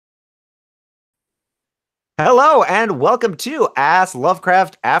Hello and welcome to Ask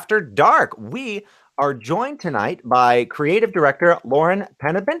Lovecraft After Dark. We are joined tonight by creative director Lauren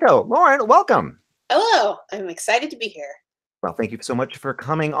Panepinto. Lauren, welcome. Hello, I'm excited to be here. Well, thank you so much for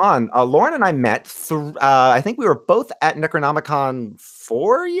coming on. Lauren and I met through, I think we were both at Necronomicon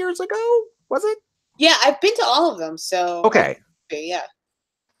 4 years ago, was it? Yeah, I've been to all of them, so Okay. yeah.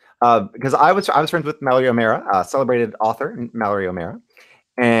 Because I was friends with Mallory O'Mara, celebrated author Mallory O'Mara.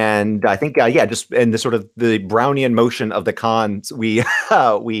 And I think, yeah, just in the sort of the Brownian motion of the cons, we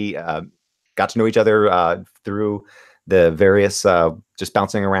we got to know each other through the various just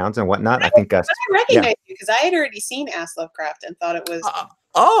bouncing around and whatnot. I think, I yeah. recognize you because I had already seen Ask Lovecraft and thought it was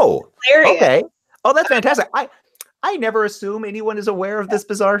Oh, hilarious. okay. Oh, that's fantastic. I never assume anyone is aware of this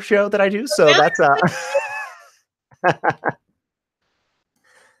bizarre show that I do, so Now that's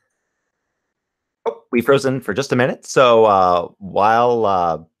Oh, we've frozen for just a minute. So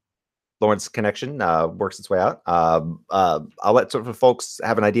while Lauren's connection works its way out. I'll let sort of folks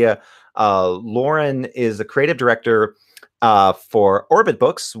have an idea. Lauren is a creative director for Orbit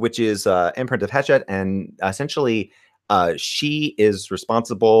Books, which is imprint of Hachette, and essentially she is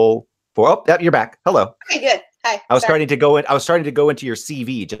responsible for. Oh, yep, you're back. Hello. Okay, good. Hi. I was Sorry. starting to go in. I was starting to go into your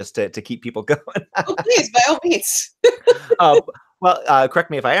CV just to keep people going. Oh, please, by all means. Well,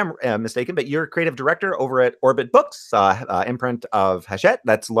 correct me if I am mistaken, but you're creative director over at Orbit Books, imprint of Hachette.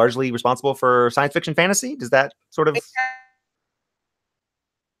 That's largely responsible for science fiction fantasy. Does that sort of?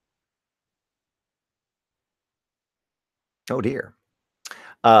 Oh dear,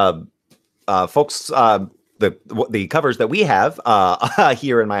 folks. The covers that we have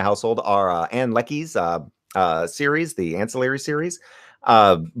here in my household are Anne Leckie's series, the ancillary series.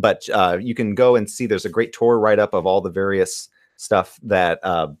 But you can go and see. There's a great tour write up of all the various stuff that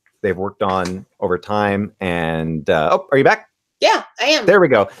they've worked on over time. And oh, are you back? Yeah, I am. There we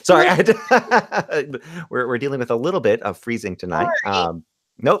go. Sorry, we're dealing with a little bit of freezing tonight.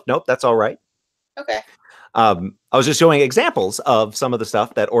 Nope, that's all right. Okay. I was just showing examples of some of the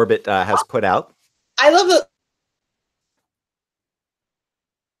stuff that Orbit has put out. I love the.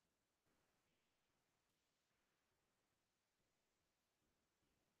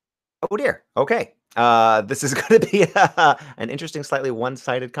 Oh dear. Okay. This is going to be an interesting, slightly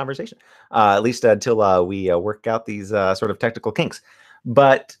one-sided conversation, at least until we work out these sort of technical kinks.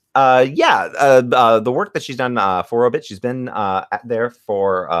 But yeah, the work that she's done for Orbit, she's been there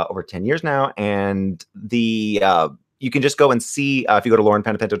for over 10 years now, and you can just go and see if you go to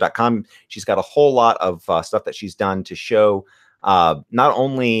laurenpanepinto.com. She's got a whole lot of stuff that she's done to show not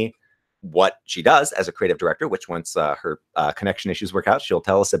only what she does as a creative director, which once her connection issues work out, she'll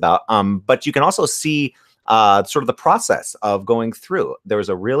tell us about. But you can also see sort of the process of going through. There was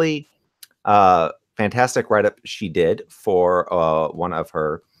a really fantastic write-up she did for one of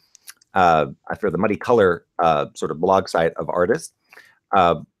her, for the Muddy Color sort of blog site of artists,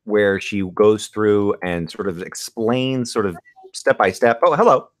 where she goes through and sort of explains sort of step by step. Oh,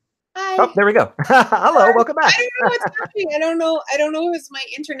 hello. Hi. Oh, there we go. Hello, welcome back. I don't know what's happening. I don't know if it's my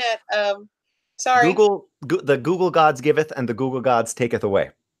internet. Sorry. The Google gods giveth and the Google gods taketh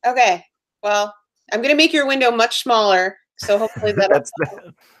away. Okay. Well, I'm gonna make your window much smaller, so hopefully that's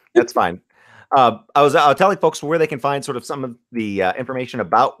fine. I was telling folks where they can find sort of some of the information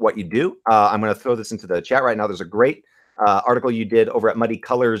about what you do. I'm going to throw this into the chat right now. There's a great article you did over at Muddy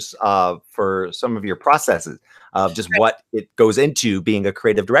Colors for some of your processes of just what it goes into being a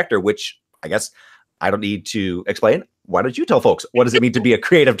creative director, which I guess I don't need to explain. Why don't you tell folks what does it mean to be a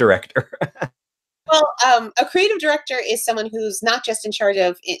creative director? Well, a creative director is someone who's not just in charge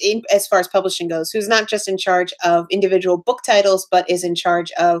of, as far as publishing goes, who's not just in charge of individual book titles, but is in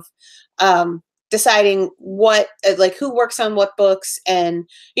charge of deciding what, like, who works on what books. And,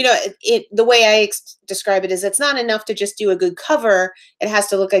 you know, the way I describe it is it's not enough to just do a good cover. It has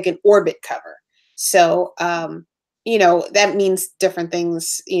to look like an Orbit cover. So, you know, that means different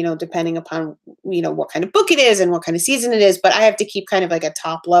things, you know, depending upon, you know, what kind of book it is and what kind of season it is. But I have to keep kind of like a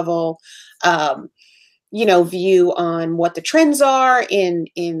top level, you know, view on what the trends are in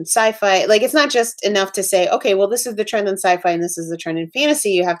sci-fi. Like, it's not just enough to say, okay, well, this is the trend in sci-fi and this is the trend in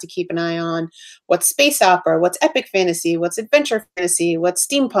fantasy. You have to keep an eye on what's space opera, what's epic fantasy, what's adventure fantasy, what's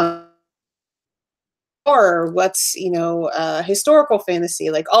steampunk, horror, what's, you know, historical fantasy.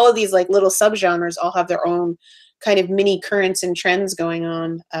 Like, all of these like little subgenres all have their own kind of mini currents and trends going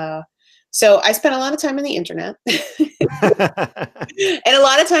on. So I spent a lot of time on the internet and a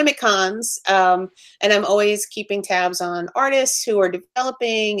lot of time at cons. And I'm always keeping tabs on artists who are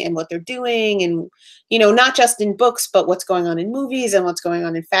developing and what they're doing. And, you know, not just in books, but what's going on in movies and what's going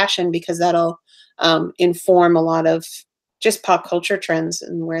on in fashion, because that'll inform a lot of just pop culture trends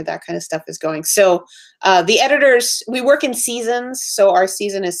and where that kind of stuff is going. So the editors, we work in seasons. So our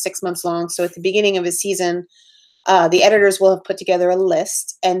season is 6 months long. So at the beginning of a season, the editors will have put together a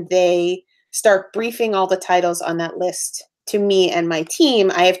list, and they start briefing all the titles on that list to me and my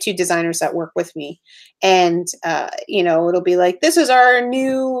team. I have 2 designers that work with me, and it'll be like, this is our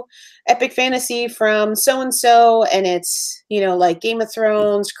new epic fantasy from so and so, and it's like Game of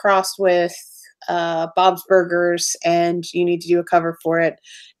Thrones crossed with Bob's Burgers, and you need to do a cover for it,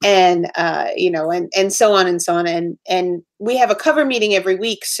 and and so on and so on, and we have a cover meeting every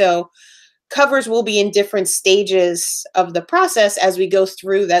week. So covers will be in different stages of the process as we go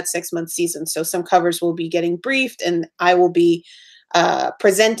through that 6-month season. So some covers will be getting briefed, and I will be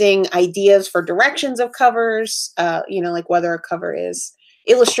presenting ideas for directions of covers, like whether a cover is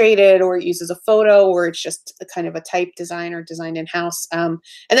illustrated or it uses a photo or it's just a kind of a type design or designed in-house. And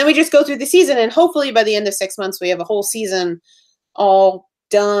then we just go through the season, and hopefully by the end of 6 months, we have a whole season all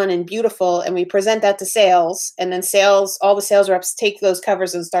done and beautiful, and we present that to sales, and then all the sales reps take those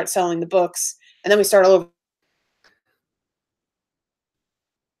covers and start selling the books, and then we start all over.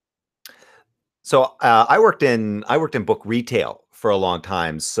 So I worked in book retail for a long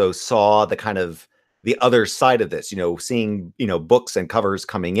time, so saw the kind of the other side of this, seeing books and covers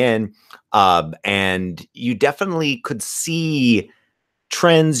coming in, and you definitely could see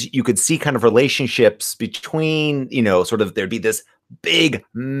trends. You could see kind of relationships between, sort of there'd be this big,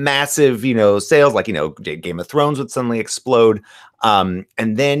 massive, sales, like, Game of Thrones would suddenly explode. And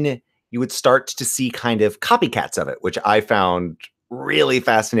then you would start to see kind of copycats of it, which I found really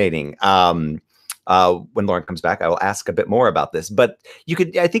fascinating. When Lauren comes back, I will ask a bit more about this, but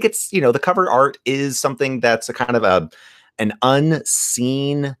I think it's, the cover art is something that's a kind of an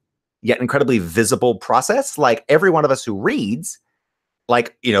unseen yet incredibly visible process. Like every one of us who reads,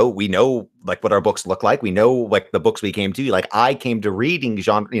 like, we know like what our books look like. We know like the books we came to. Like I came to reading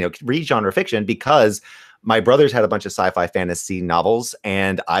read genre fiction because my brothers had a bunch of sci-fi fantasy novels,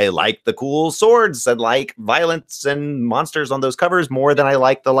 and I like the cool swords and like violence and monsters on those covers more than I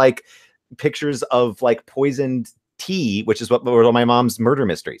like the like pictures of like poisoned tea, which is what were my mom's murder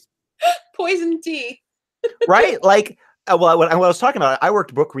mysteries. Poison tea. Right? Like, well, what I was talking about, I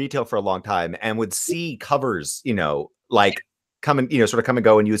worked book retail for a long time and would see covers, like come and, sort of come and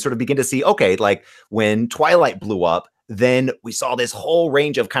go. And you would sort of begin to see, okay, like when Twilight blew up, then we saw this whole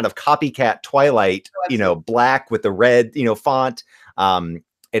range of kind of copycat Twilight, black with the red, font.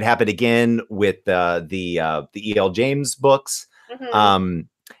 It happened again with the E.L. James books. Mm-hmm.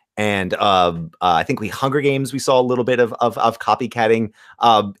 And I think Hunger Games, we saw a little bit of copycatting.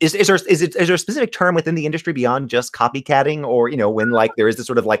 Is there a specific term within the industry beyond just copycatting, or when like there is this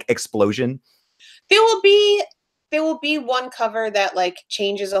sort of like explosion? There will be one cover that like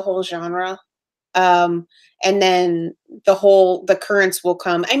changes a whole genre, and then the currents will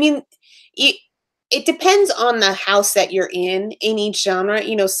come. I mean, it depends on the house that you're in each genre.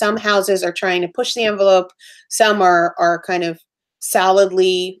 Some houses are trying to push the envelope, some are kind of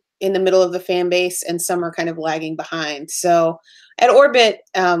solidly in the middle of the fan base, and some are kind of lagging behind. So at Orbit,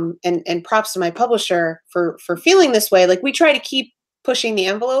 and props to my publisher for feeling this way, like we try to keep pushing the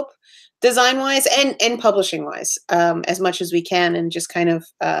envelope design wise and publishing wise, as much as we can, and just kind of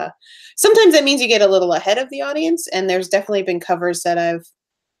sometimes that means you get a little ahead of the audience, and there's definitely been covers that I've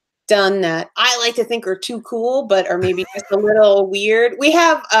done that I like to think are too cool, but are maybe just a little weird. We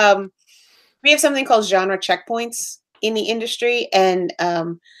have something called genre checkpoints in the industry, and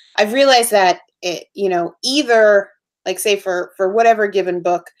I've realized that either like say for whatever given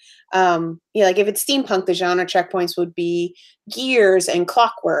book, like if it's steampunk, the genre checkpoints would be gears and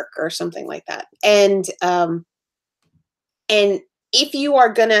clockwork or something like that. And if you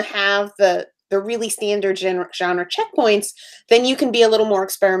are gonna have the really standard genre checkpoints, then you can be a little more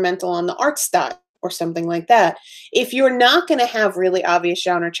experimental on the art style or something like that. If you're not going to have really obvious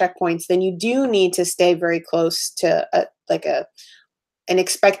genre checkpoints, then you do need to stay very close to an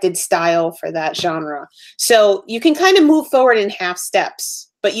expected style for that genre. So you can kind of move forward in half steps,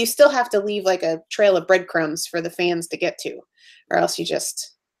 but you still have to leave like a trail of breadcrumbs for the fans to get to, or else you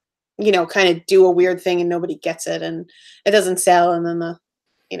just, kind of do a weird thing and nobody gets it and it doesn't sell. And then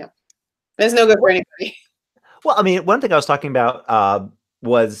there's no good for anybody. Well, I mean, one thing I was talking about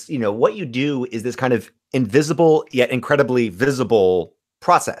was, what you do is this kind of invisible yet incredibly visible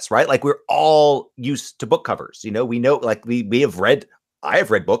process, right? Like we're all used to book covers, we know, like I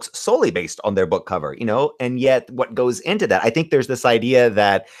have read books solely based on their book cover, and yet what goes into that, I think there's this idea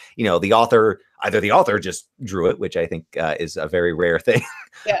that, either the author just drew it, which I think is a very rare thing,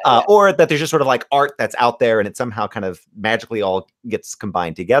 or that there's just sort of like art that's out there and it somehow kind of magically all gets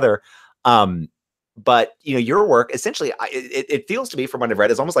combined together. but your work essentially, it feels to me from what I've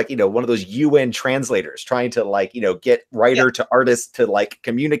read is almost like one of those UN translators trying to like get Yeah. writer to artist to like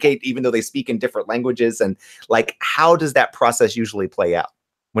communicate even though they speak in different languages. And like, how does that process usually play out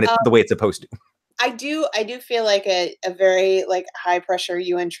when it's Um, the way it's supposed to? I do feel like a very like high pressure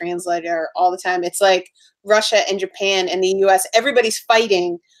UN translator all the time. It's like Russia and Japan and the US, everybody's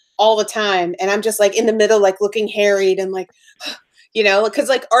fighting all the time. And I'm just like in the middle, like looking harried and like, because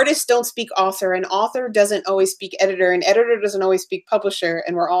like artists don't speak author and author doesn't always speak editor and editor doesn't always speak publisher.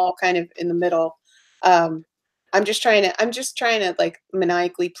 And we're all kind of in the middle. Um, I'm just trying to like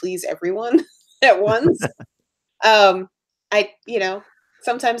maniacally please everyone at once. Um,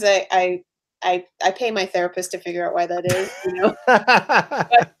 sometimes I pay my therapist to figure out why that is.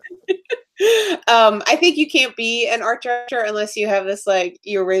 But I think you can't be an art director unless you have this like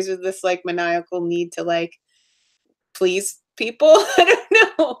you're raised with this like maniacal need to like please people. I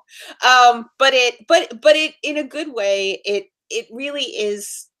don't know. But it in a good way, it really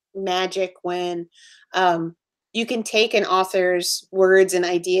is magic when um you can take an author's words and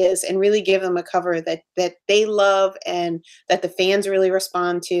ideas and really give them a cover that they love and that the fans really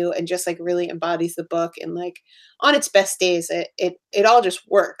respond to and just like really embodies the book and like on its best days it all just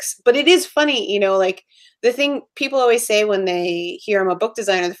works. But it is funny, like the thing people always say when they hear I'm a book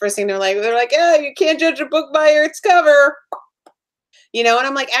designer, the first thing they're like, oh, you can't judge a book by its cover. And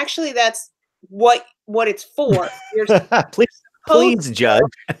I'm like, actually, that's what it's for. You're please, supposed please judge.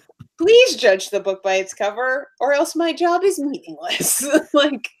 please judge the book by its cover, or else my job is meaningless.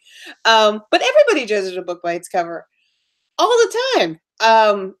 Like, but everybody judges a book by its cover all the time.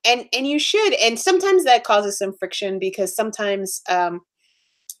 And you should. And sometimes that causes some friction because sometimes the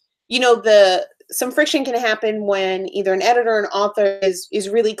some friction can happen when either an editor or an author is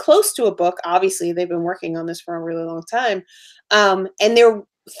really close to a book. Obviously, they've been working on this for a really long time, and they're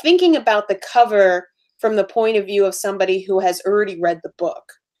thinking about the cover from the point of view of somebody who has already read the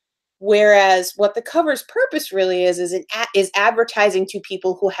book. Whereas what the cover's purpose really is advertising to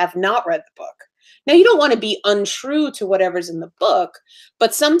people who have not read the book. Now, you don't want to be untrue to whatever's in the book,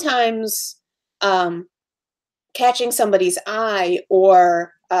 but sometimes catching somebody's eye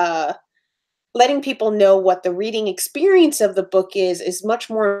or letting people know what the reading experience of the book is much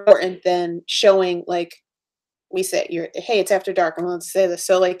more important than showing like we say hey, it's after dark, I'm going to say this,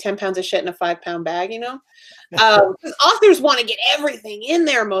 so like 10 pounds of shit in a 5-pound bag. Because authors want to get everything in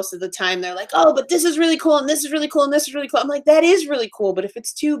there most of the time. They're like, oh, but this is really cool and this is really cool and this is really cool. I'm like, that is really cool, but if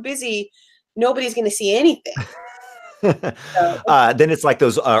it's too busy, nobody's going to see anything. So, Then it's like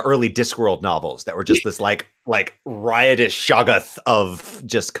those early Discworld novels that were just this like riotous shoggoth of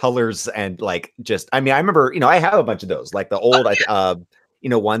just colors and like just. I mean, I remember I have a bunch of those like the old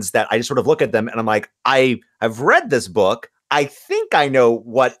ones that I just sort of look at them and I'm like, I have read this book. I think I know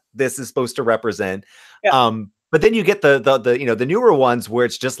what this is supposed to represent. yeah. But then you get the newer ones where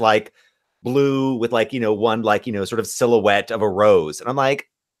it's just like blue with like one like sort of silhouette of a rose and I'm like.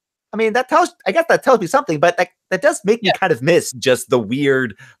 I mean, I guess that tells me something, but that does make me kind of miss just the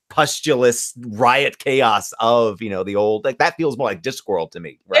weird, pustulous riot chaos of, the old, like that feels more like Discworld to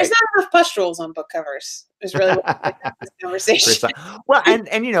me. Right? There's not enough pustules on book covers is really what I think this conversation. Well, and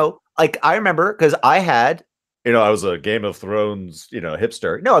like I remember because I had, I was a Game of Thrones,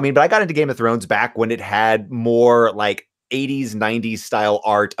 hipster. No, I mean, but I got into Game of Thrones back when it had more like 80s, 90s style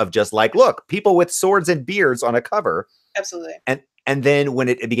art of just like, look, people with swords and beards on a cover. Absolutely. And then when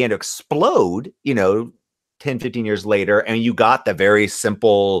it began to explode, 10, 15 years later, and you got the very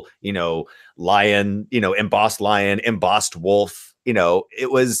simple, lion, embossed lion, embossed wolf,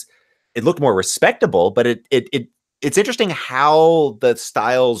 it looked more respectable, but it's interesting how the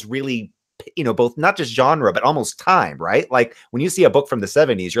styles really, both not just genre, but almost time, right? Like when you see a book from the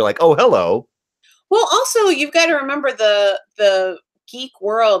 70s, you're like, oh, hello. Well, also you've got to remember the geek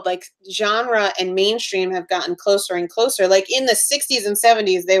world, like genre and mainstream have gotten closer and closer. Like in the 60s and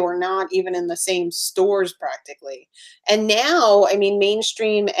 70s, they were not even in the same stores practically. And now, I mean,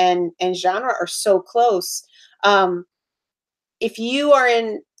 mainstream and genre are so close. If you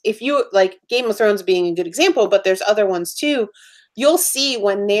like Game of Thrones being a good example, but there's other ones too, you'll see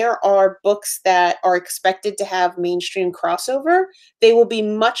when there are books that are expected to have mainstream crossover, they will be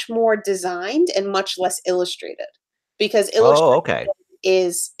much more designed and much less illustrated because Oh, okay.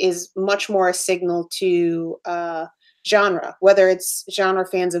 is much more a signal to genre, whether it's genre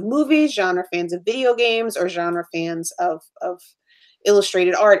fans of movies, genre fans of video games, or genre fans of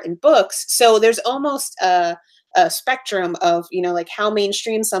illustrated art and books. So there's almost a spectrum of like how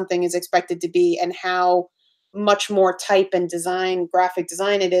mainstream something is expected to be and how much more type and design, graphic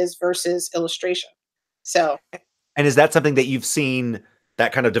design it is versus illustration. So, and is that something that you've seen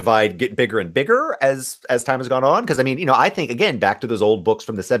that kind of divide get bigger and bigger as time has gone on? Because I mean, I think again back to those old books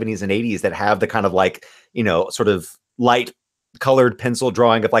from the 70s and 80s that have the kind of like, sort of light colored pencil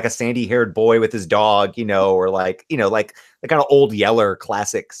drawing of like a sandy haired boy with his dog, or like, like the kind of old Yeller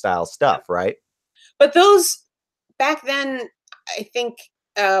classic style stuff, right? But those back then, I think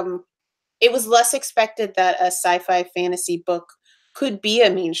it was less expected that a sci-fi fantasy book could be a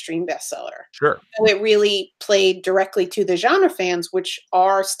mainstream bestseller. Sure. So it really played directly to the genre fans, which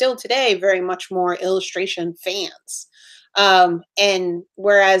are still today very much more illustration fans. And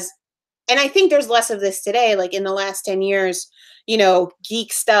whereas, and I think there's less of this today, like in the last 10 years,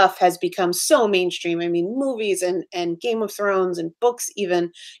 geek stuff has become so mainstream. I mean, movies and Game of Thrones and books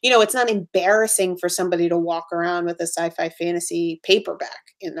even, it's not embarrassing for somebody to walk around with a sci-fi fantasy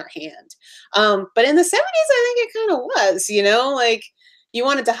paperback in their hand. But in the 70s, I think it kind of was, like you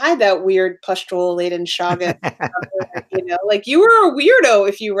wanted to hide that weird pustule laden Shaga, like you were a weirdo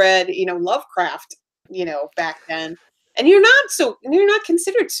if you read, Lovecraft, back then. And you're not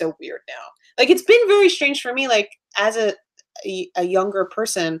considered so weird now. Like it's been very strange for me, like as a younger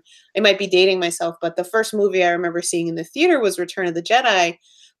person, I might be dating myself, but the first movie I remember seeing in the theater was Return of the Jedi.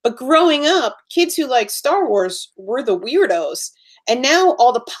 But growing up, kids who like Star Wars were the weirdos. And now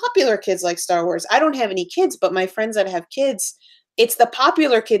all the popular kids like Star Wars. I don't have any kids, but my friends that have kids, it's the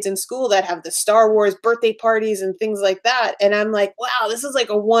popular kids in school that have the Star Wars birthday parties and things like that. And I'm like, wow, this is like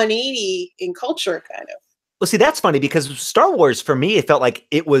a 180 in culture kind of. Well, see, that's funny because Star Wars, for me, it felt like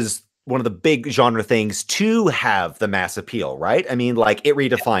it was one of the big genre things to have the mass appeal, right? I mean, like it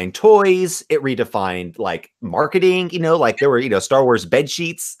redefined toys, it redefined like marketing, like there were, Star Wars bed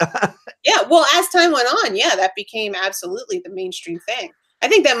sheets. Yeah, well, as time went on, yeah, that became absolutely the mainstream thing. I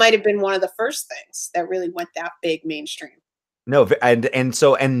think that might have been one of the first things that really went that big mainstream. No,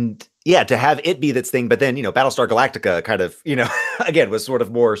 and yeah, to have it be this thing, but then Battlestar Galactica kind of again was sort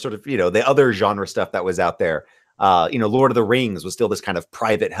of more sort of the other genre stuff that was out there. Lord of the Rings was still this kind of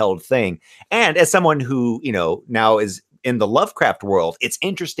private held thing. And as someone who now is in the Lovecraft world, it's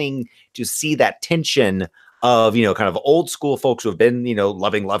interesting to see that tension of kind of old school folks who have been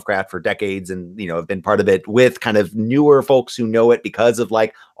loving Lovecraft for decades and have been part of it with kind of newer folks who know it because of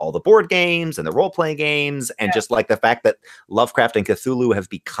like all the board games and the role-playing games and just like the fact that Lovecraft and Cthulhu have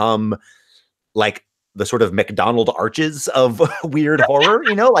become like the sort of McDonald arches of weird horror,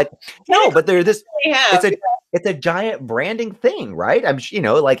 like no, but they're this it's a giant branding thing, right? I'm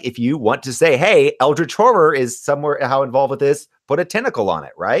like if you want to say, hey, Eldritch horror is somewhere how involved with this, put a tentacle on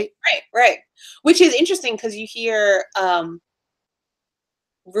it, right? Right. Which is interesting because you hear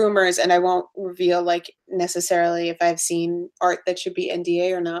rumors, and I won't reveal like necessarily if I've seen art that should be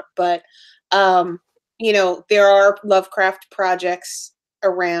NDA or not, but there are Lovecraft projects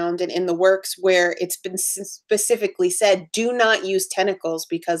around and in the works where it's been specifically said, do not use tentacles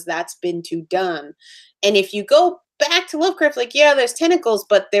because that's been too done. And if you go back to Lovecraft, like, yeah, there's tentacles,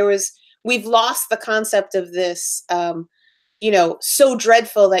 but we've lost the concept of this, so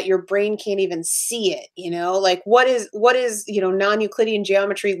dreadful that your brain can't even see it, like what is, non-Euclidean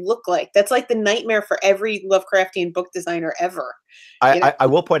geometry look like? That's like the nightmare for every Lovecraftian book designer ever. I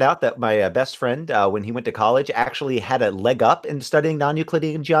will point out that my best friend, when he went to college, actually had a leg up in studying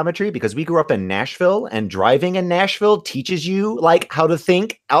non-Euclidean geometry because we grew up in Nashville, and driving in Nashville teaches you like how to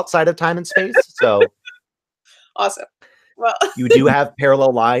think outside of time and space. So awesome. Well, you do have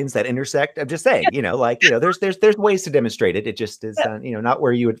parallel lines that intersect. I'm just saying, there's ways to demonstrate it. It just is, not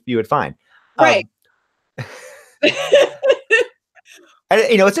where you would find. Right. And,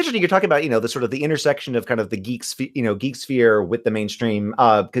 it's interesting you're talking about, the sort of the intersection of kind of the geek sphere with the mainstream,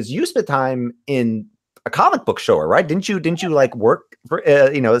 because you spent time in a comic book show, right? Didn't you like work for,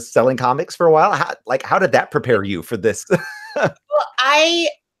 selling comics for a while? How did that prepare you for this? Well,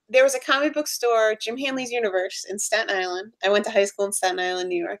 there was a comic book store, Jim Hanley's Universe in Staten Island. I went to high school in Staten Island,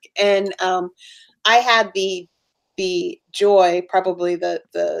 New York. And I had the joy, probably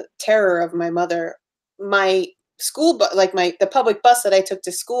the terror of my mother. My school, the public bus that I took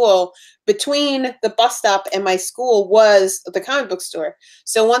to school, between the bus stop and my school was the comic book store.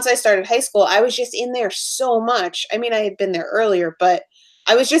 So once I started high school, I was just in there so much. I mean, I had been there earlier, but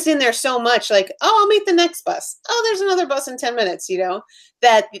I was just in there so much, like, oh, I'll meet the next bus. Oh, there's another bus in 10 minutes,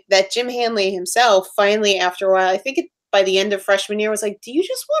 that Jim Hanley himself finally, after a while, I think by the end of freshman year, was like, do you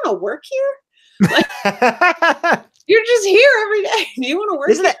just want to work here? Like, you're just here every day. Do you want to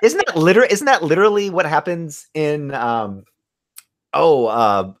work? Isn't that literally what happens in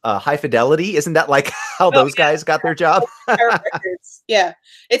Oh, High Fidelity. Isn't that like how Oh those guys got their job? Our records. Yeah.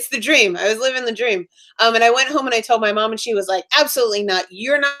 It's the dream. I was living the dream. And I went home and I told my mom, and she was like, absolutely not.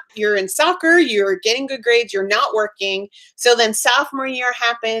 You're not, you're in soccer, you're getting good grades, you're not working. So then sophomore year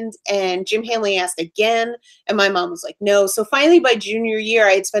happened and Jim Hanley asked again. And my mom was like, no. So finally by junior year,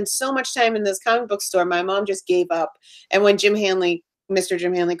 I had spent so much time in this comic book store, my mom just gave up. And when Mr.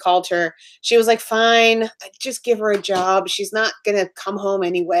 Jim Hanley called her, she was like, fine, just give her a job. She's not going to come home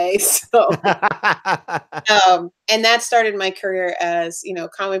anyway. So and that started my career as,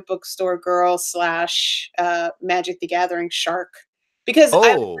 comic book store girl slash Magic the Gathering shark. Because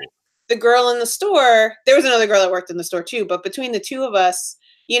I was Oh. the girl in the store. There was another girl that worked in the store too, but between the two of us,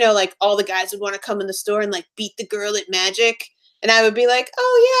 like all the guys would want to come in the store and like beat the girl at Magic. And I would be like,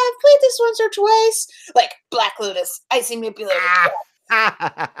 oh yeah, I've played this once or twice. Like Black Lotus, Icy Manipulator.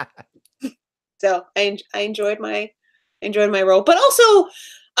 So I enjoyed my role, but also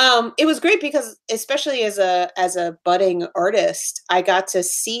it was great because especially as a budding artist, I got to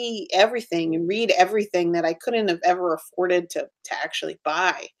see everything and read everything that I couldn't have ever afforded to actually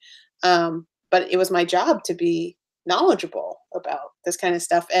buy. But it was my job to be knowledgeable about this kind of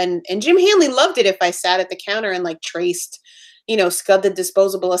stuff. And Jim Hanley loved it if I sat at the counter and like traced, Scud the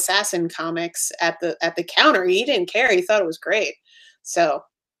Disposable Assassin comics at the counter. He didn't care. He thought it was great. So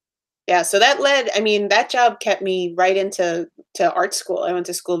yeah, so that job kept me right into art school. I went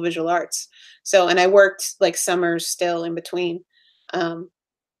to school of visual arts. So, and I worked like summers still in between. Um,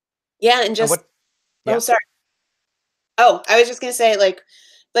 yeah, and And just, what? oh, Yeah. sorry. Oh, I was just gonna say like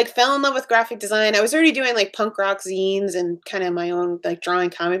fell in love with graphic design. I was already doing like punk rock zines and kind of my own like drawing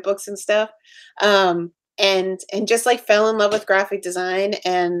comic books and stuff. And just like fell in love with graphic design.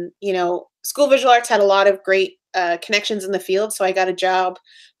 And School of Visual Arts had a lot of great connections in the field, so I got a job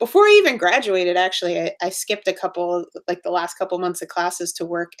before I even graduated. Actually, I skipped a couple, like the last couple months of classes, to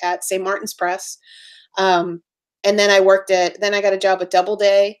work at St. Martin's Press. Um, and then then I got a job at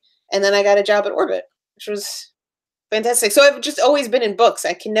Doubleday, and then I got a job at Orbit, which was fantastic. So I've just always been in books.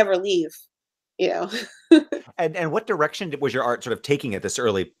 I can never leave, you know. And what direction was your art sort of taking at this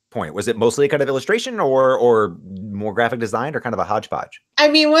early point? Was it mostly kind of illustration or more graphic design or kind of a hodgepodge? I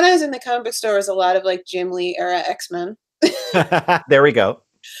mean, when I was in the comic book store, it was a lot of like Jim Lee era X-Men. There we go.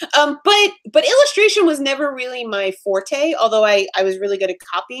 But illustration was never really my forte, although I was really good at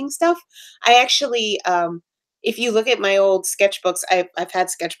copying stuff. I actually, if you look at my old sketchbooks, I've had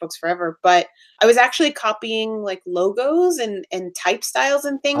sketchbooks forever, but I was actually copying like logos and type styles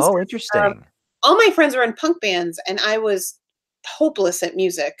and things. Oh, Um, interesting. all my friends were in punk bands, and I was hopeless at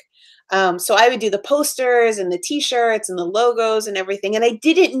music. So I would do the posters and the T-shirts and the logos and everything, and I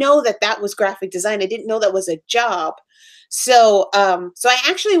didn't know that that was graphic design. I didn't know that was a job. So I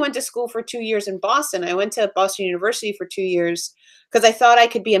actually went to school for 2 years in Boston. I went to Boston University for 2 years because I thought I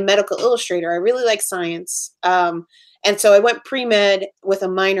could be a medical illustrator. I really like science. And so I went pre-med with a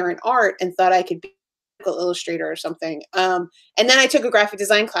minor in art and thought I could be a medical illustrator or something. And then I took a graphic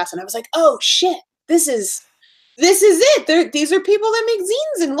design class and I was like, oh shit, this is it. These are people that make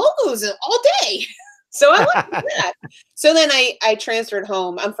zines and logos all day. So I like that. So then I transferred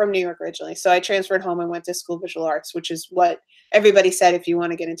home. I'm from New York originally. So I transferred home and went to School of Visual Arts, which is what everybody said, if you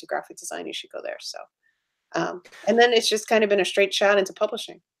want to get into graphic design, you should go there. So, and then it's just kind of been a straight shot into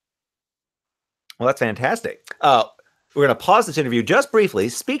publishing. Well, that's fantastic. We're going to pause this interview just briefly.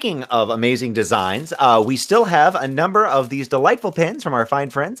 Speaking of amazing designs, we still have a number of these delightful pins from our fine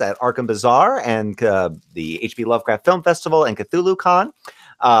friends at Arkham Bazaar and the HP Lovecraft Film Festival and Cthulhu Con.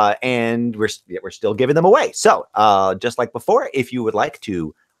 And we're still giving them away. So just like before, if you would like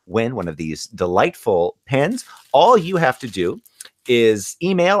to win one of these delightful pins, all you have to do is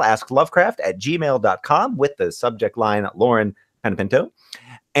email asklovecraft@gmail.com with the subject line Lauren Panepinto.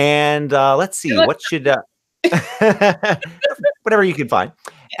 And let's see, what should whatever you can find.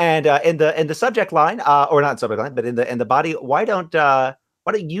 And in the subject line, or not subject line, but in the body, why don't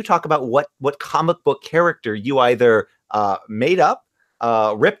you talk about what comic book character you either made up,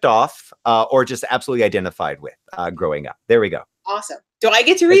 ripped off, or just absolutely identified with growing up? There we go. Awesome. Do I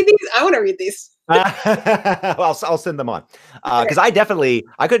get to read these? I want to read these. Well, I'll send them on because I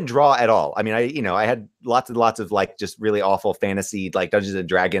couldn't draw at all. I mean, I had lots and lots of like just really awful fantasy like Dungeons and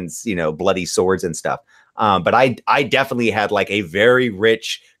Dragons, bloody swords and stuff. But I definitely had like a very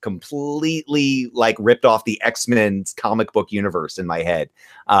rich, completely like ripped off the X-Men's comic book universe in my head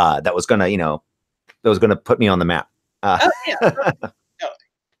that was gonna put me on the map. Oh yeah.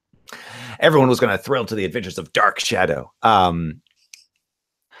 Everyone was going to thrill to the adventures of Dark Shadow.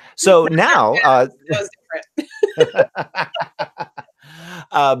 So now, that was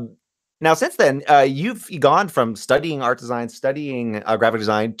different. Now, since then, you've gone from studying art design, studying graphic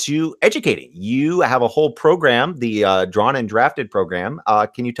design, to educating. You have a whole program, the Drawn and Drafted program.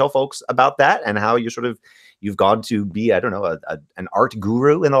 Can you tell folks about that and how you've gone to be, I don't know, an art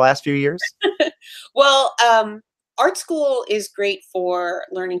guru in the last few years? Well, art school is great for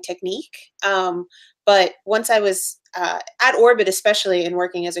learning technique. But once I was at Orbit, especially in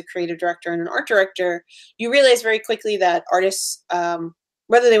working as a creative director and an art director, you realize very quickly that artists,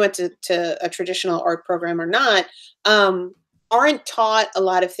 whether they went to a traditional art program or not, aren't taught a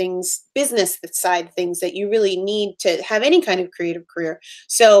lot of things, business side things that you really need to have any kind of creative career.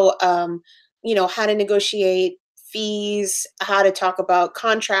 So, how to negotiate fees, how to talk about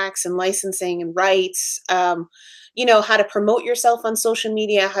contracts and licensing and rights, how to promote yourself on social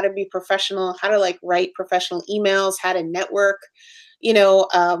media, how to be professional, how to like write professional emails, how to network,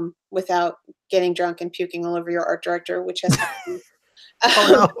 without getting drunk and puking all over your art director, which has happened.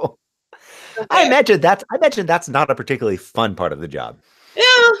 Oh no. I There. imagine that's not a particularly fun part of the job. Yeah,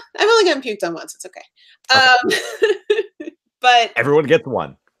 I've only gotten puked on once. It's okay. Okay. But Everyone gets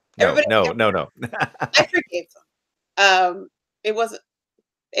one. No, everybody, no, no, no. I forgave them. It wasn't.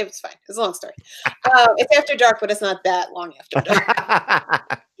 It was fine. It's a long story. It's after dark, but it's not that long after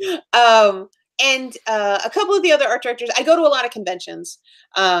dark. Um, and a couple of the other art directors, I go to a lot of conventions,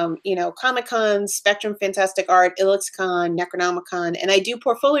 Comic Con, Spectrum Fantastic Art, IllixCon, Necronomicon, and I do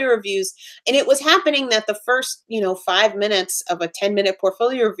portfolio reviews. And it was happening that the first, 5 minutes of a 10-minute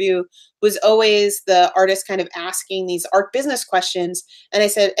portfolio review was always the artist kind of asking these art business questions. And I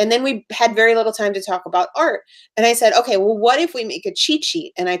said, and then we had very little time to talk about art. And I said, okay, well, what if we make a cheat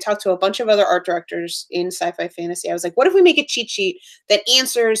sheet? And I talked to a bunch of other art directors in sci-fi fantasy. I was like, what if we make a cheat sheet that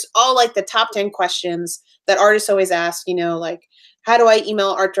answers all like the top 10 questions that artists always ask, like, how do I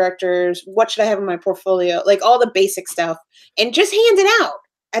email art directors? What should I have in my portfolio? Like all the basic stuff, and just hand it out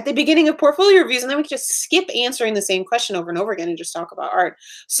at the beginning of portfolio reviews. And then we could just skip answering the same question over and over again and just talk about art.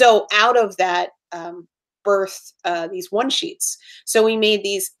 So out of that birthed these one sheets. So we made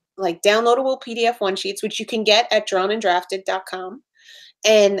these like downloadable PDF one sheets, which you can get at drawnanddrafted.com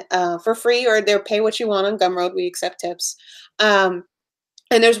and for free, or they're pay what you want on Gumroad. We accept tips.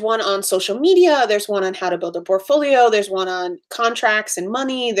 And there's one on social media. There's one on how to build a portfolio. There's one on contracts and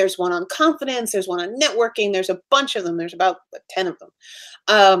money. There's one on confidence. There's one on networking. There's a bunch of them. There's about 10 of them.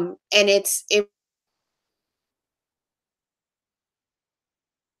 And it.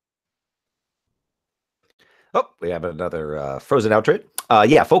 Oh, we have another frozen outro.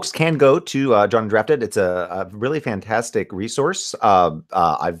 Yeah, folks can go to Drawn and Drafted. It's a really fantastic resource.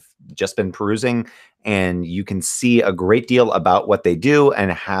 I've just been perusing, and you can see a great deal about what they do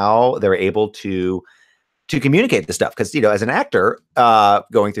and how they're able to communicate this stuff. Because as an actor,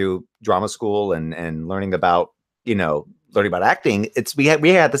 going through drama school and learning about acting, we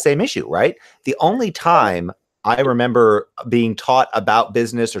had the same issue, right? The only time I remember being taught about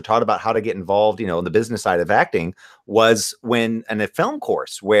business or taught about how to get involved, in the business side of acting was when in a film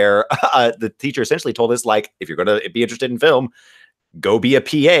course where the teacher essentially told us, like, if you're going to be interested in film, go be a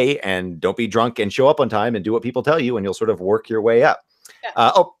PA and don't be drunk and show up on time and do what people tell you, and you'll sort of work your way up.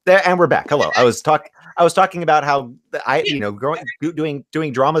 Yeah. There, and we're back. Hello. I was talking about how doing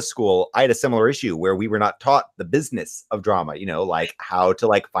drama school, I had a similar issue where we were not taught the business of drama, like how to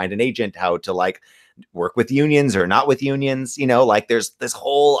like find an agent, how to like work with unions or not with unions, like there's this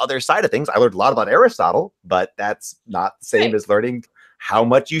whole other side of things. I learned a lot about Aristotle, but that's not the same as learning how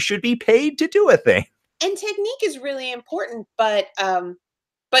much you should be paid to do a thing. And technique is really important, but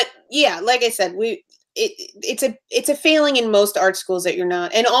yeah, like I said, it's a failing in most art schools that you're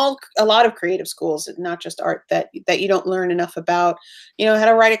not, and a lot of creative schools, not just art, that you don't learn enough about, how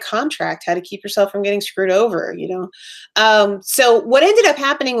to write a contract, how to keep yourself from getting screwed over, So what ended up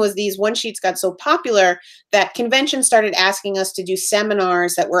happening was these one sheets got so popular that conventions started asking us to do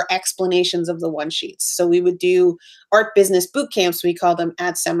seminars that were explanations of the one sheets. So we would do art business boot camps, we call them,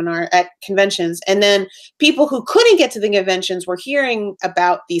 at conventions. And then people who couldn't get to the conventions were hearing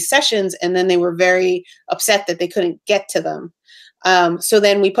about these sessions, and then they were very upset that they couldn't get to them. So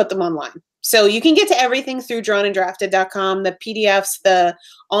then we put them online. So you can get to everything through drawnanddrafted.com, the PDFs, the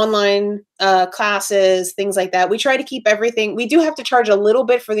online classes, things like that. We try to keep everything. We do have to charge a little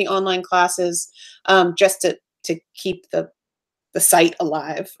bit for the online classes, just to keep the site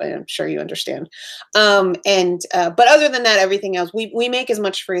alive. I'm sure you understand. But other than that, everything else, we make as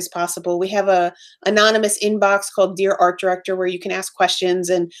much free as possible. We have a anonymous inbox called Dear Art Director, where you can ask questions,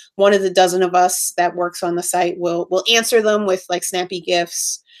 and one of the dozen of us that works on the site will answer them with like snappy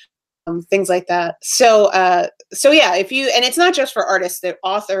GIFs. things like that. So yeah, if you, and it's not just for artists, the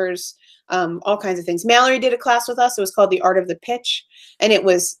authors, all kinds of things. Mallory did a class with us. It was called The Art of the Pitch, and it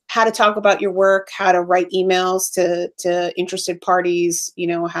was how to talk about your work, how to write emails to interested parties,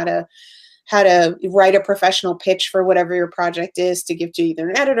 how to write a professional pitch for whatever your project is to give to either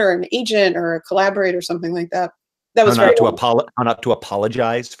an editor, an agent, or a collaborator, or something like that. That was how not to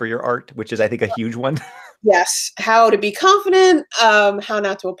apologize for your art, which is, I think, a huge one. Yes, how to be confident, how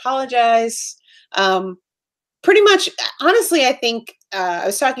not to apologize. Pretty much, honestly, I think I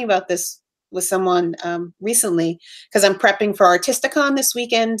was talking about this with someone recently because I'm prepping for Artisticon this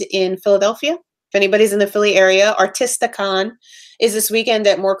weekend in Philadelphia. If anybody's in the Philly area, Artisticon is this weekend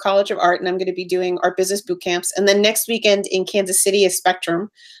at Moore College of Art, and I'm going to be doing art business boot camps. And then next weekend in Kansas City is Spectrum,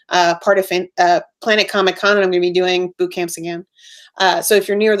 part of Planet Comic Con, and I'm going to be doing boot camps again. So if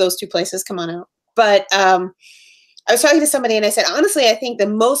you're near those two places, come on out. But I was talking to somebody and I said, honestly, I think the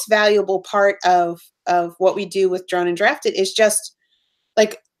most valuable part of what we do with Drawn and Drafted is just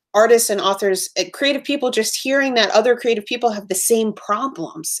like artists and authors and creative people just hearing that other creative people have the same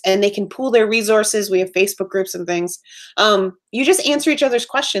problems and they can pool their resources. We have Facebook groups and things. You just answer each other's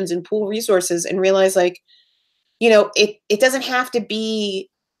questions and pool resources and realize it doesn't have to be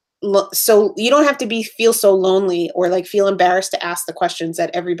so you don't have to feel so lonely or like feel embarrassed to ask the questions that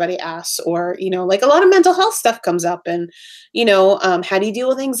everybody asks, or like a lot of mental health stuff comes up, and how do you deal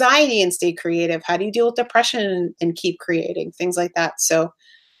with anxiety and stay creative, how do you deal with depression and keep creating, things like that. So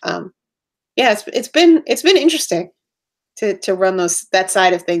yeah, it's been interesting to run that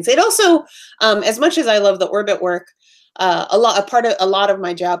side of things. It also, as much as I love the orbit work, a lot of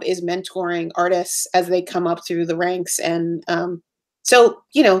my job is mentoring artists as they come up through the ranks, and so,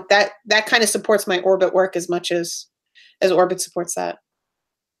 that kind of supports my orbit work as much as orbit supports that.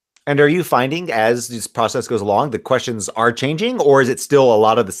 And are you finding as this process goes along, the questions are changing, or is it still a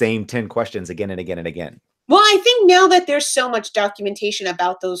lot of the same 10 questions again and again and again? Well, I think now that there's so much documentation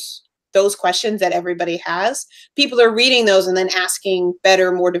about those questions that everybody has, people are reading those and then asking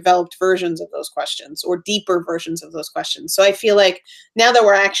better, more developed versions of those questions or deeper versions of those questions. So I feel like now that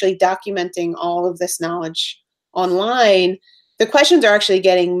we're actually documenting all of this knowledge online, the questions are actually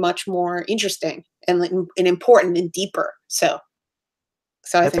getting much more interesting and important and deeper. So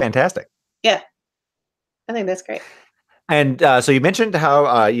I think fantastic. Yeah, I think that's great. And so you mentioned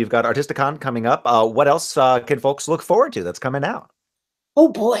how you've got Artisticon coming up. What else can folks look forward to that's coming out? Oh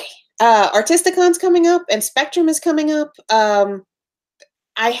boy, Artisticon's coming up and Spectrum is coming up. I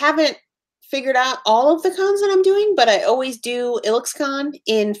haven't figured out all of the cons that I'm doing, but I always do IllexCon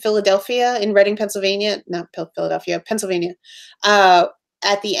in Philadelphia, in Reading, Pennsylvania, not Philadelphia, Pennsylvania,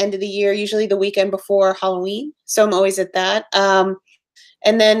 at the end of the year, usually the weekend before Halloween. So I'm always at that.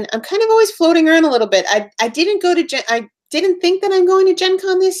 And then I'm kind of always floating around a little bit. I didn't think that I'm going to Gen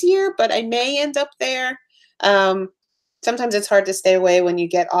Con this year, but I may end up there. Sometimes it's hard to stay away when you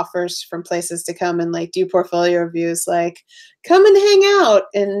get offers from places to come and like do portfolio reviews, like come and hang out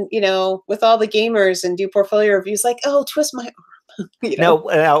and, with all the gamers and do portfolio reviews, like, oh, twist my arm.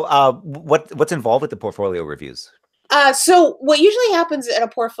 Now, what's involved with the portfolio reviews? So what usually happens at a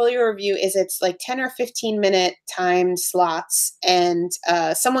portfolio review is it's like 10 or 15-minute timed slots, and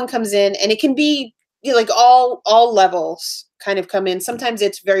someone comes in, and it can be like all levels kind of come in. Sometimes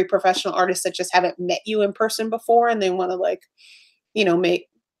it's very professional artists that just haven't met you in person before, and they want to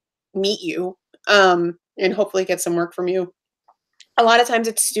meet you and hopefully get some work from you. A lot of times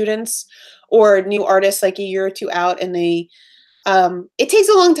it's students or new artists like a year or two out, and it takes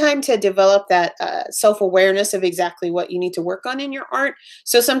a long time to develop that self-awareness of exactly what you need to work on in your art.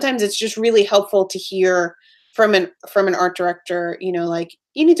 So sometimes it's just really helpful to hear from an art director, like,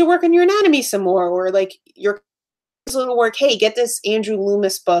 you need to work on your anatomy some more, or like your little work, hey, get this Andrew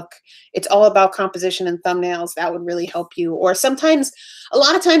Loomis book, it's all about composition and thumbnails, that would really help you. Or sometimes, a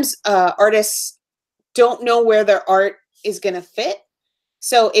lot of times, artists don't know where their art is going to fit.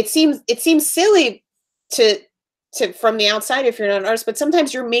 So it seems silly to from the outside if you're not an artist, but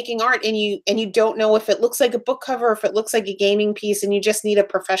sometimes you're making art and you don't know if it looks like a book cover or if it looks like a gaming piece, and you just need a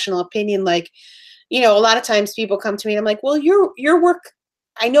professional opinion. Like, a lot of times people come to me and I'm like, well, your work,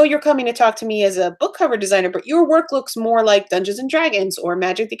 I know you're coming to talk to me as a book cover designer, but your work looks more like Dungeons and Dragons or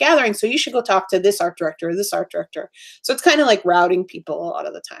Magic the Gathering, so you should go talk to this art director or this art director. So it's kind of like routing people a lot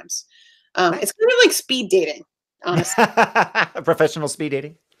of the times. It's kind of like speed dating, honestly. Professional speed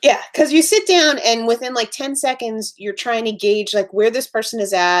dating? Yeah, because you sit down and within like 10 seconds, you're trying to gauge like where this person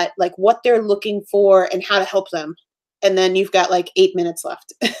is at, like what they're looking for and how to help them. And then you've got like 8 minutes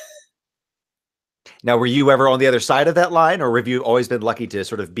left. Now, were you ever on the other side of that line, or have you always been lucky to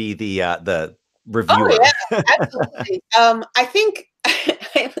sort of be the reviewer? Oh, yeah, absolutely. I think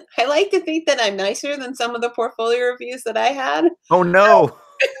I like to think that I'm nicer than some of the portfolio reviews that I had. Oh no.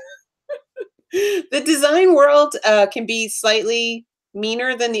 The design world can be slightly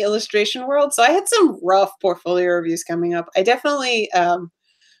meaner than the illustration world, so I had some rough portfolio reviews coming up. I definitely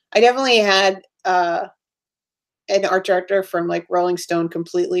had an art director from like Rolling Stone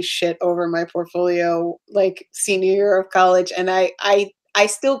completely shit over my portfolio like senior year of college, and I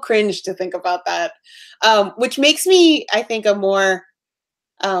still cringe to think about that, which makes me, I think, a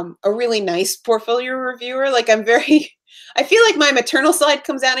really nice portfolio reviewer. Like I'm very, I feel like my maternal side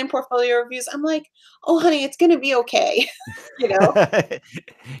comes out in portfolio reviews. I'm like, oh honey, it's gonna be okay, you know.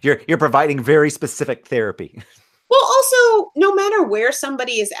 You're providing very specific therapy. Well, also, no matter where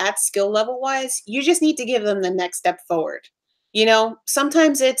somebody is at skill level wise, you just need to give them the next step forward. You know,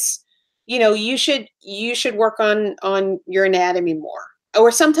 sometimes it's, you know, you should work on your anatomy more.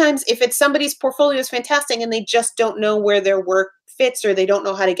 Or sometimes if it's somebody's portfolio is fantastic and they just don't know where their work fits or they don't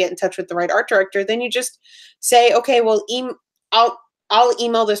know how to get in touch with the right art director, then you just say, okay, well, I'll I'll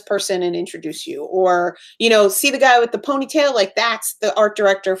email this person and introduce you. Or, you know, see the guy with the ponytail, like that's the art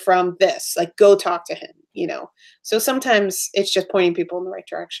director from this. Like go talk to him, you know. So sometimes it's just pointing people in the right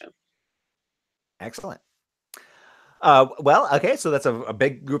direction. Excellent. Well, okay, so that's a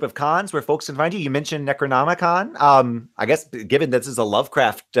big group of cons where folks can find you. You mentioned Necronomicon. I guess given this is a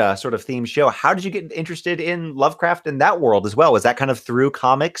Lovecraft sort of themed show, how did you get interested in Lovecraft in that world as well? Was that kind of through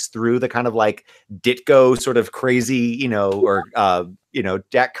comics, through the kind of like Ditko sort of crazy, or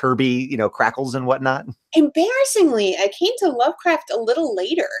Jack Kirby, crackles and whatnot? Embarrassingly, I came to Lovecraft a little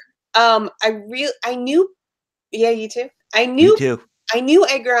later. I knew, yeah, you too. Me too. I knew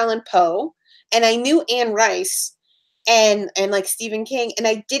Edgar Allan Poe, and I knew Anne Rice, and like Stephen King, and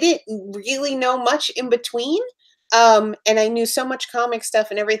I didn't really know much in between. And I knew so much comic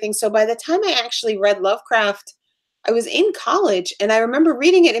stuff and everything. So by the time I actually read Lovecraft, I was in college, and I remember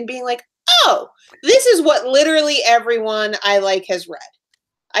reading it and being like, "Oh, this is what literally everyone I like has read.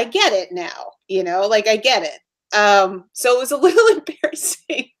 I get it now, you know, like I get it." So it was a little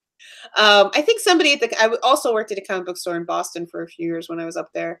embarrassing. I think somebody I also worked at a comic book store in Boston for a few years when I was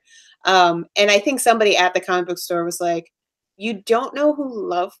up there. And I think somebody at the comic book store was like, "You don't know who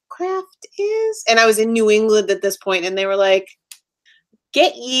Lovecraft is?" And I was in New England at this point, and they were like,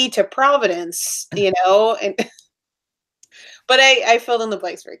 "Get ye to Providence," you know? And but I filled in the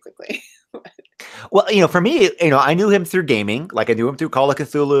blanks very quickly. Well, for me, I knew him through gaming. Like I knew him through Call of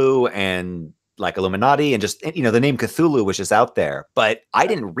Cthulhu and like Illuminati, and just the name Cthulhu was just out there. But I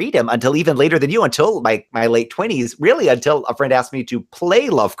didn't read him until even later than you, until my late 20s. Really, until a friend asked me to play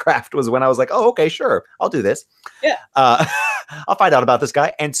Lovecraft was when I was like, oh, okay, sure, I'll do this. Yeah. I'll find out about this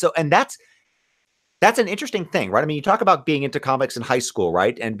guy. And that's an interesting thing, right? I mean, you talk about being into comics in high school,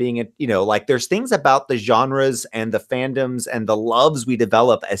 right? And being in, like there's things about the genres and the fandoms and the loves we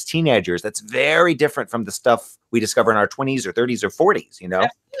develop as teenagers that's very different from the stuff we discover in our 20s or 30s or 40s,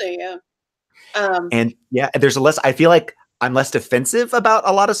 Absolutely, yeah. And yeah, I feel like I'm less defensive about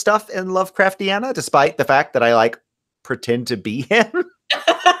a lot of stuff in Lovecraftiana, despite the fact that I like pretend to be him.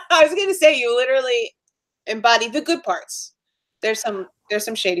 I was gonna say you literally embody the good parts. There's some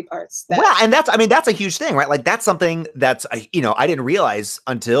shady parts. Well, and that's a huge thing, right? Like that's something that's I didn't realize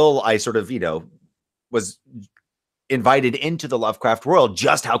until I sort of was invited into the Lovecraft world,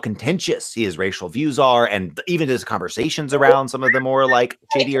 just how contentious his racial views are, and even his conversations around some of the more like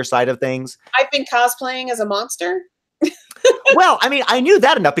shadier side of things. I've been cosplaying as a monster. Well, I mean, I knew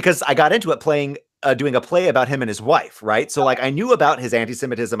that enough because I got into it doing a play about him and his wife, right? So like I knew about his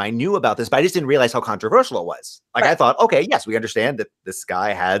anti-Semitism, I knew about this, but I just didn't realize how controversial it was. Like I thought, okay, yes, we understand that this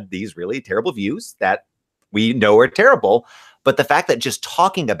guy had these really terrible views that we know are terrible, but the fact that just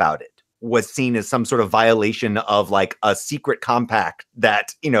talking about it was seen as some sort of violation of like a secret compact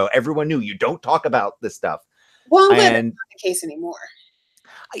that, everyone knew you don't talk about this stuff. Well, that's not the case anymore.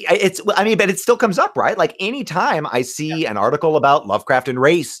 But it still comes up, right? Like anytime I see an article about Lovecraft and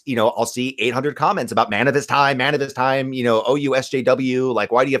race, I'll see 800 comments about man of his time, OUSJW.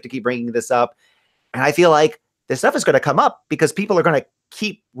 Like, why do you have to keep bringing this up? And I feel like this stuff is going to come up because people are going to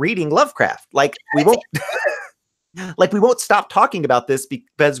keep reading Lovecraft. Like we won't. Like we won't stop talking about this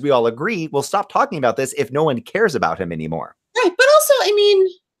because we all agree. We'll stop talking about this if no one cares about him anymore. Right. But also, I mean,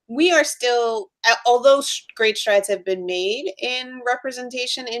 we are still, although great strides have been made in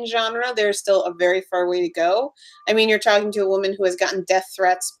representation in genre, there's still a very far way to go. I mean, you're talking to a woman who has gotten death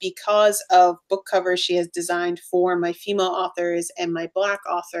threats because of book covers she has designed for my female authors and my Black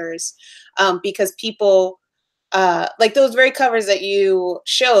authors, because people, like those very covers that you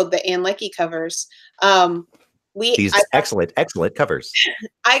showed, the Ann Leckie covers, these excellent covers.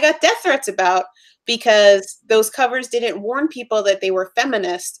 I got death threats about because those covers didn't warn people that they were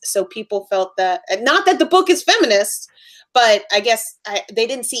feminist. So people felt that, not that the book is feminist, but I guess they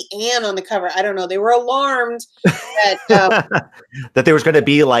didn't see Anne on the cover. I don't know. They were alarmed that that there was going to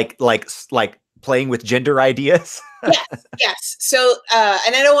be like playing with gender ideas. yes. So,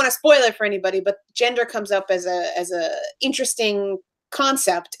 and I don't want to spoil it for anybody, but gender comes up as a interesting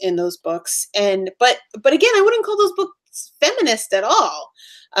concept in those books. And but again, I wouldn't call those books feminist at all,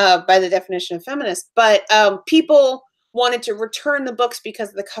 by the definition of feminist. But people wanted to return the books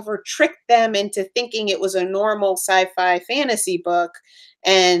because the cover tricked them into thinking it was a normal sci-fi fantasy book,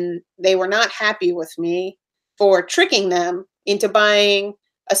 and they were not happy with me for tricking them into buying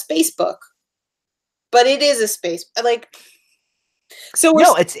a space book. But it is a space, like, so we're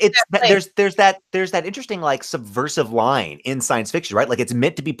no, it's there's that interesting like subversive line in science fiction, right? Like it's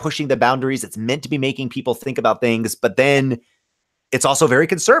meant to be pushing the boundaries, it's meant to be making people think about things, but then it's also very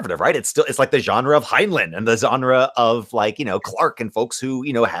conservative, right? It's like the genre of Heinlein and the genre of like, you know, Clarke and folks who,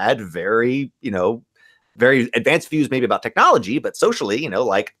 you know, had very, you know, very advanced views maybe about technology, but socially, you know,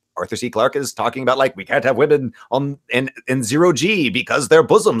 like Arthur C. Clarke is talking about like we can't have women on in zero G because their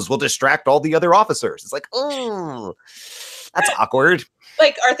bosoms will distract all the other officers. It's like, oh, that's awkward.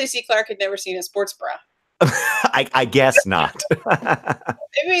 Like Arthur C. Clarke had never seen a sports bra. I guess not.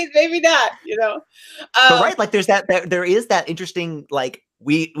 maybe not, you know. But right, like there is that interesting like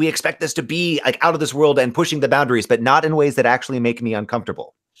we expect this to be like out of this world and pushing the boundaries, but not in ways that actually make me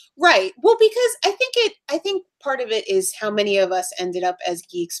uncomfortable. Right. Well, because I think part of it is how many of us ended up as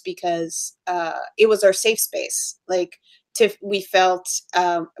geeks because it was our safe space. Like we felt,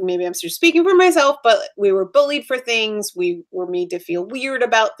 maybe I'm just speaking for myself, but we were bullied for things. We were made to feel weird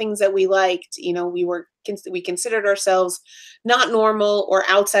about things that we liked. You know, we considered ourselves not normal or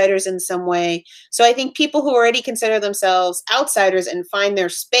outsiders in some way. So I think people who already consider themselves outsiders and find their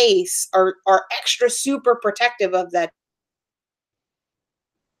space are extra super protective of that.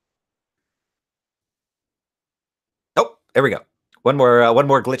 Oh, there we go. One more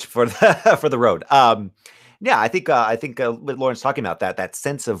glitch for the for the road. Yeah, I think what Lauren's talking about that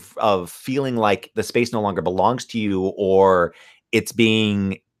sense of feeling like the space no longer belongs to you or it's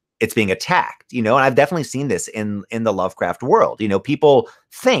being attacked, you know, and I've definitely seen this in the Lovecraft world. You know, people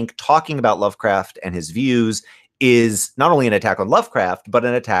think talking about Lovecraft and his views is not only an attack on Lovecraft, but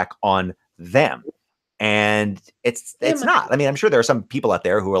an attack on them. And it's not. I mean, I'm sure there are some people out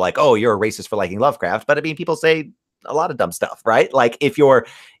there who are like, "Oh, you're a racist for liking Lovecraft," but I mean, people say a lot of dumb stuff, right? Like if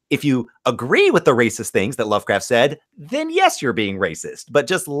you agree with the racist things that Lovecraft said, then yes, you're being racist. But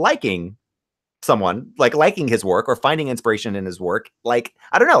just liking someone, like liking his work or finding inspiration in his work, like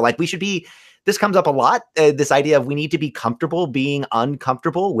I don't know, like we should be. This comes up a lot. This idea of we need to be comfortable being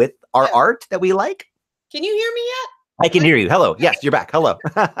uncomfortable with our art that we like. Can you hear me yet? I can hear you. Hello. Yes, you're back. Hello.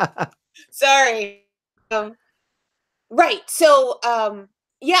 Sorry. Right. So,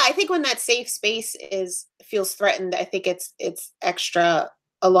 yeah, I think when that safe space feels threatened, I think it's extra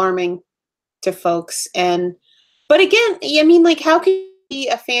alarming to folks. But again, I mean, like, how can you be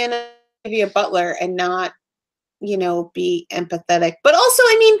a fan of Octavia Butler and not, you know, be empathetic? But also,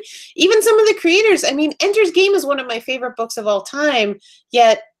 I mean, even some of the creators, I mean, Ender's Game is one of my favorite books of all time,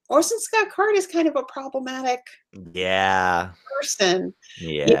 yet Orson Scott Card is kind of a problematic person.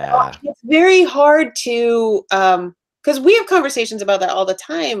 Yeah. You know, it's very hard to because we have conversations about that all the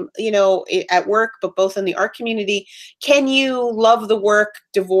time, you know, at work, but both in the art community. Can you love the work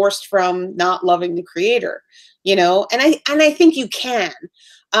divorced from not loving the creator? You know, and I think you can,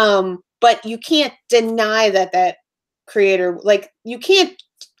 but you can't deny that creator, like you can't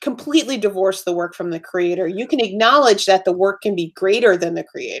completely divorce the work from the creator. You can acknowledge that the work can be greater than the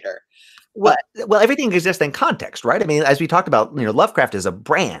creator. Well, everything exists in context, right? I mean, as we talked about, you know, Lovecraft is a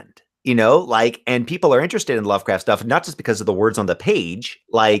brand, you know, like, and people are interested in Lovecraft stuff, not just because of the words on the page,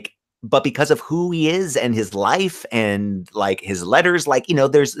 like, but because of who he is and his life and like his letters, like, you know,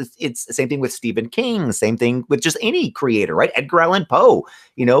 it's the same thing with Stephen King, same thing with just any creator, right? Edgar Allan Poe,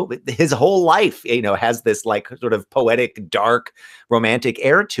 you know, his whole life, you know, has this like sort of poetic, dark, romantic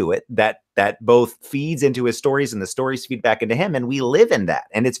air to it that both feeds into his stories and the stories feed back into him. And we live in that.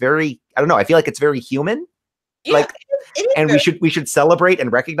 And it's very, I don't know, I feel like it's very human. Yeah, like, and we should celebrate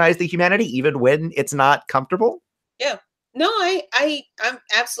and recognize the humanity even when it's not comfortable. Yeah. No, I'm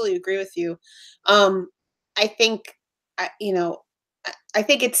absolutely agree with you. I think, you know, I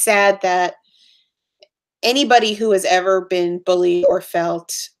think it's sad that anybody who has ever been bullied or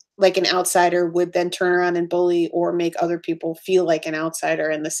felt like an outsider would then turn around and bully or make other people feel like an outsider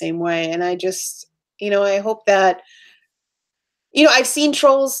in the same way. And I just, you know, I hope that, you know, I've seen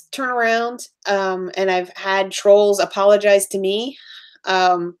trolls turn around, and I've had trolls apologize to me,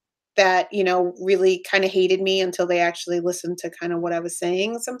 that that, you know, really kind of hated me until they actually listened to kind of what I was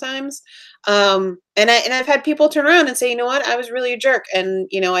saying sometimes. And I've had people turn around and say, you know what, I was really a jerk, and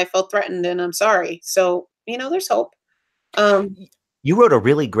you know, I felt threatened, and I'm sorry. So you know, there's hope. Um, You wrote a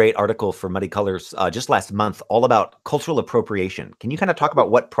really great article for Muddy Colors just last month, all about cultural appropriation. Can you kind of talk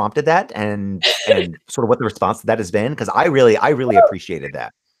about what prompted that and sort of what the response to that has been? Because I really appreciated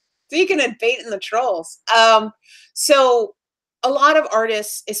that. Speaking of bait and the trolls, so a lot of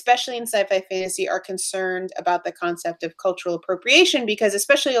artists, especially in sci-fi fantasy, are concerned about the concept of cultural appropriation because,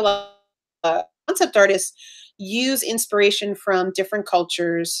 especially a lot of concept artists, use inspiration from different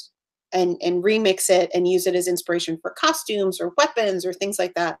cultures and remix it and use it as inspiration for costumes or weapons or things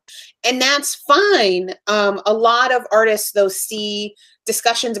like that, and that's fine. A lot of artists, though, see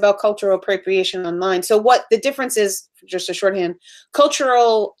discussions about cultural appropriation online. So, what the difference is, just a shorthand,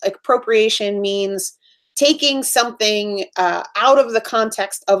 cultural appropriation means taking something out of the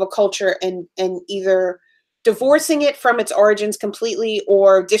context of a culture and either divorcing it from its origins completely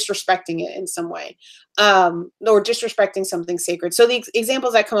or disrespecting it in some way, or disrespecting something sacred. So the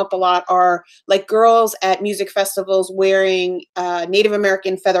examples that come up a lot are like girls at music festivals wearing Native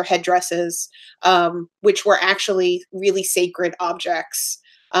American feather headdresses, which were actually really sacred objects,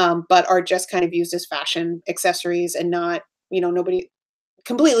 but are just kind of used as fashion accessories and not, you know, nobody,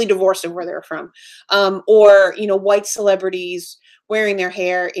 completely divorced of where they're from. Or, you know, white celebrities wearing their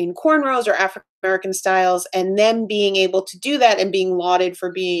hair in cornrows or African American styles, and them being able to do that and being lauded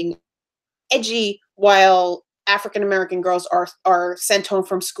for being edgy, while African American girls are sent home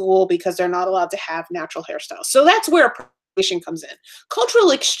from school because they're not allowed to have natural hairstyles. So that's where appropriation comes in.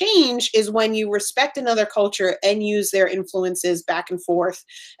 Cultural exchange is when you respect another culture and use their influences back and forth,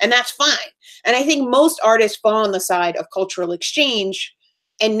 and that's fine. And I think most artists fall on the side of cultural exchange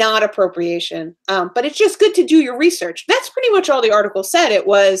and not appropriation. But it's just good to do your research. That's pretty much all the article said. It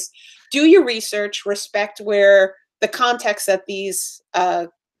was do your research, respect where the context that these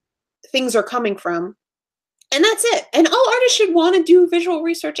things are coming from, and that's it. And all artists should want to do visual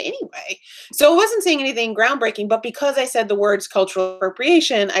research anyway. So it wasn't saying anything groundbreaking, but because I said the words cultural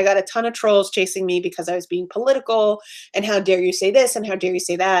appropriation, I got a ton of trolls chasing me because I was being political and how dare you say this and how dare you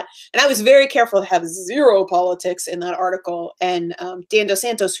say that. And I was very careful to have zero politics in that article. And Dan Dos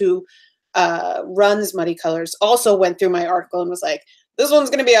Santos, who runs Muddy Colors, also went through my article and was like, this one's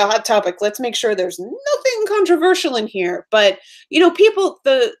going to be a hot topic. Let's make sure there's nothing controversial in here. But, you know, people,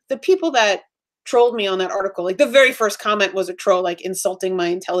 the people that trolled me on that article, like the very first comment was a troll, like insulting my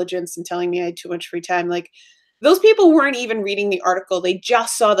intelligence and telling me I had too much free time. Like those people weren't even reading the article. They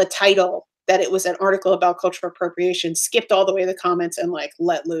just saw the title, that it was an article about cultural appropriation, skipped all the way to the comments and like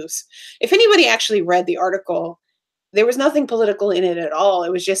let loose. If anybody actually read the article, there was nothing political in it at all.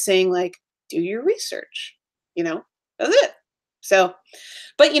 It was just saying like, do your research, you know, that's it. So,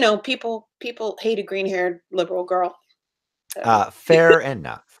 but you know, people hate a green-haired liberal girl. So. Fair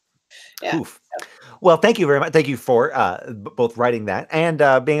enough. Yeah. Oof. Well, thank you very much. Thank you for both writing that and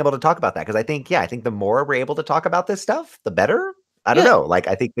being able to talk about that. Because I think the more we're able to talk about this stuff, the better. I don't know. Like,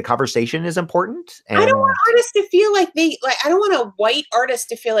 I think the conversation is important. And I don't want artists to feel like I don't want a white artist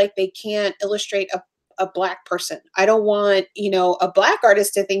to feel like they can't illustrate a black person. I don't want, you know, a black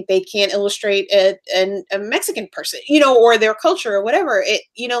artist to think they can't illustrate a Mexican person, you know, or their culture or whatever. It,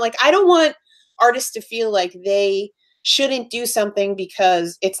 you know, like I don't want artists to feel like they shouldn't do something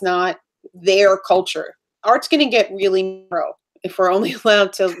because it's not their culture. Art's going to get really narrow if we're only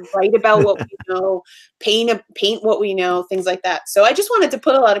allowed to write about what we know, paint what we know, things like that. So I just wanted to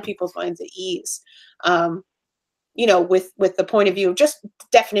put a lot of people's minds at ease, you know, with the point of view of just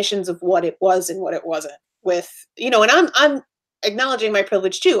definitions of what it was and what it wasn't. With, you know, and I'm acknowledging my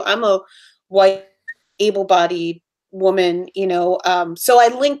privilege too. I'm a white, able-bodied woman, you know, so I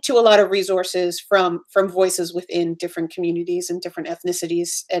link to a lot of resources from voices within different communities and different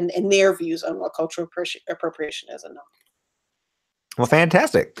ethnicities and their views on what cultural appropriation is and not. well,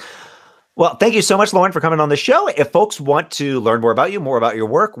 fantastic. Well, thank you so much, Lauren, for coming on the show. If folks want to learn more about you, more about your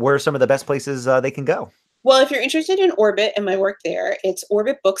work, where are some of the best places they can go? Well, if you're interested in Orbit and my work there, it's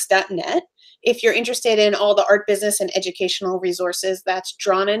orbitbooks.net. If you're interested in all the art business and educational resources, that's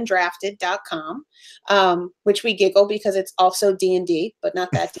drawnanddrafted.com, which we giggle because it's also D&D, but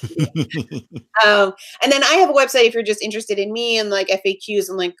not that D&D. And then I have a website if you're just interested in me and like FAQs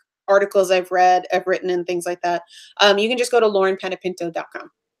and like articles I've written and things like that. You can just go to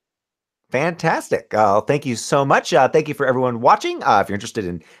laurenpanepinto.com. Fantastic. Thank you so much. Thank you for everyone watching. If you're interested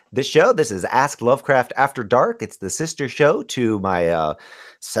in this show, this is Ask Lovecraft After Dark. It's the sister show to my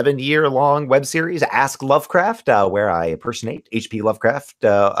 7-year-long web series, Ask Lovecraft, where I impersonate H.P. Lovecraft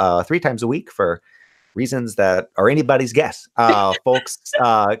 3 times a week for reasons that are anybody's guess. Folks,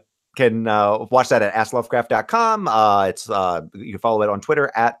 can watch that at asklovecraft.com. It's you can follow it on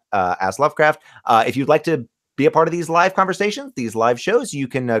Twitter at asklovecraft. If you'd like to be a part of these live conversations, these live shows, you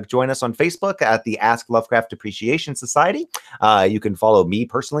can join us on Facebook at the Ask Lovecraft Appreciation Society. You can follow me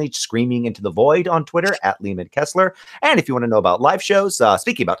personally, Screaming into the Void, on Twitter at Lehman Kessler. And if you want to know about live shows,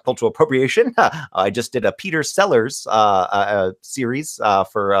 speaking about cultural appropriation, I just did a Peter Sellers series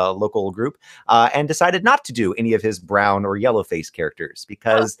for a local group and decided not to do any of his brown or yellow face characters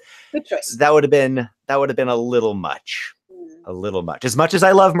because good choice. that would have been a little much. A little much. As much as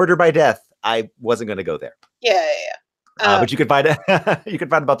I love Murder by Death, I wasn't going to go there. Yeah. But you can find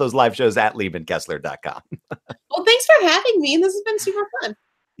about those live shows at lehmankessler.com. Well, thanks for having me. This has been super fun.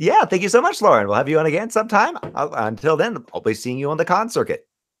 Yeah, thank you so much, Lauren. We'll have you on again sometime. Until then, I'll be seeing you on the con circuit.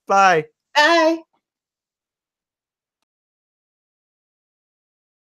 Bye. Bye.